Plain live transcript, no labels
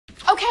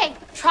Okay,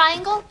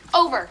 triangle,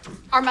 over.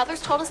 Our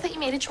mothers told us that you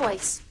made a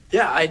choice.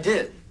 Yeah, I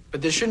did.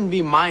 But this shouldn't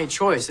be my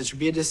choice. It should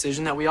be a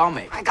decision that we all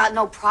make. I got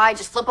no pride.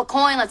 Just flip a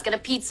coin. Let's get a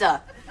pizza.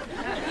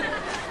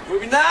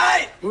 Movie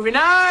night! Movie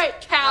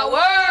night!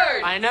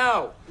 Coward! I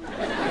know. All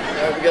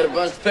right, we got a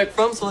bunch to pick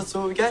from, so let's see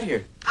what we got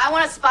here. I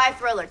want a spy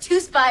thriller. 2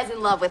 spies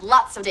in love with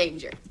lots of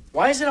danger.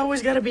 Why is it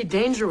always got to be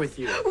danger with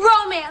you?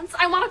 Romance.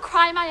 I want to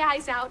cry my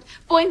eyes out.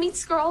 Boy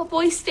meets girl.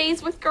 Boy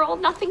stays with girl.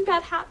 Nothing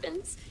bad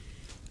happens.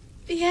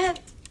 The end.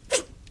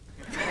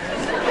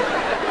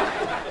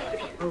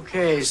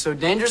 Okay, so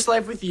dangerous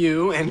life with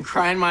you and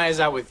crying my eyes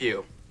out with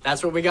you.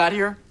 That's what we got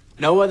here?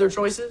 No other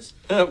choices?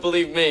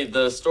 Believe me,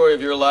 the story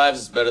of your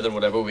lives is better than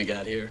whatever we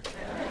got here.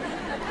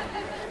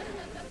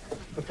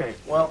 Okay,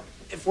 well,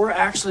 if we're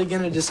actually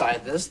going to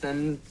decide this,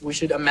 then we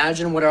should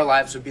imagine what our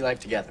lives would be like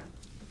together.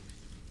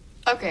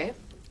 Okay.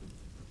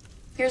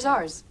 Here's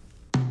ours.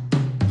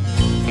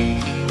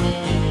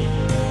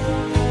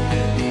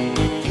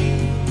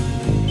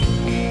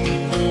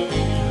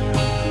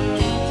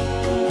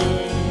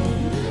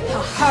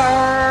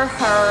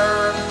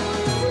 Her.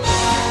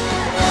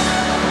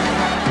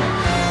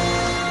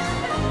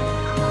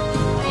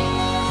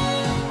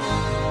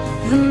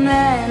 The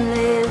man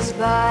lives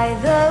by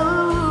the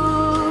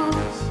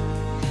rules,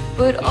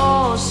 but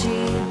all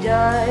she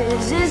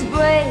does is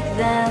break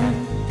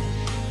them.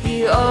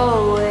 He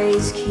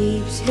always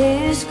keeps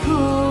his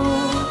cool.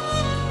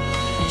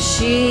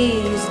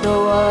 She's the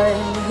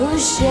one who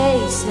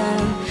shakes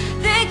them.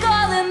 They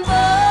call him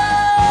Bond,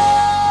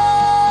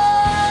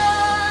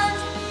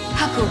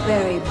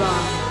 Huckleberry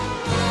Bond.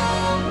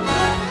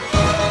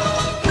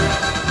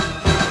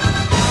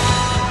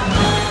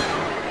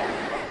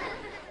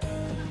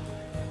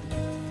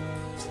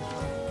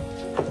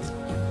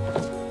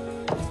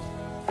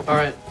 All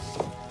right,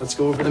 let's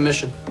go over the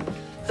mission.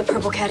 The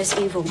purple cat is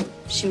evil.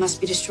 She must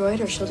be destroyed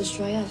or she'll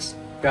destroy us.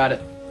 Got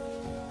it.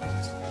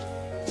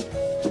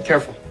 Be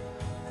careful.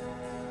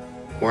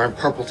 We're in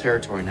purple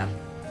territory now.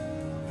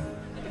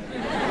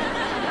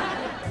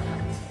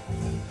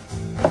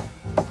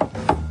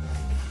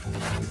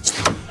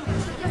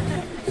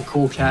 The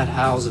cool cat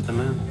howls at the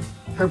moon.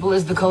 Purple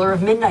is the color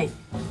of midnight.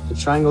 The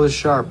triangle is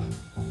sharp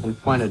and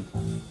pointed,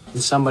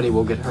 and somebody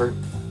will get hurt.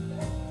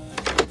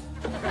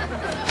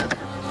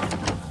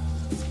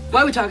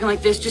 Why are we talking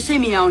like this? Just say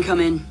meow and come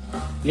in.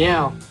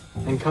 Meow,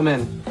 and come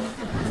in.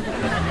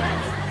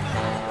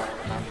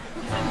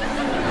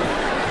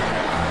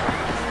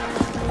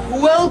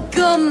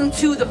 Welcome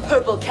to the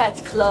Purple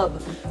Cats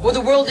Club, where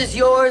the world is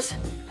yours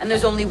and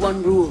there's only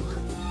one rule.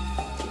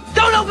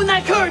 Don't open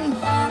that curtain!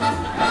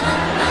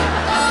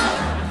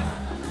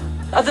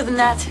 Other than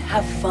that,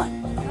 have fun.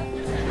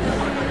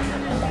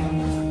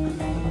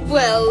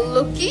 Well,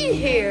 looky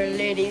here,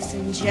 ladies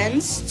and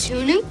gents.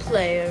 2 new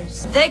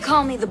players. They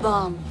call me the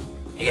Bomb.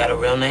 You got a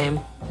real name?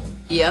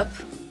 Yep.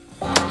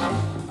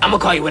 I'm gonna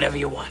call you whatever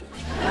you want.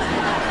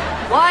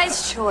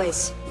 Wise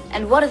choice.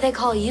 And what do they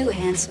call you,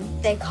 handsome?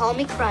 They call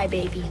me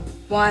Crybaby.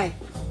 Why?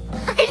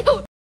 I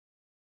don't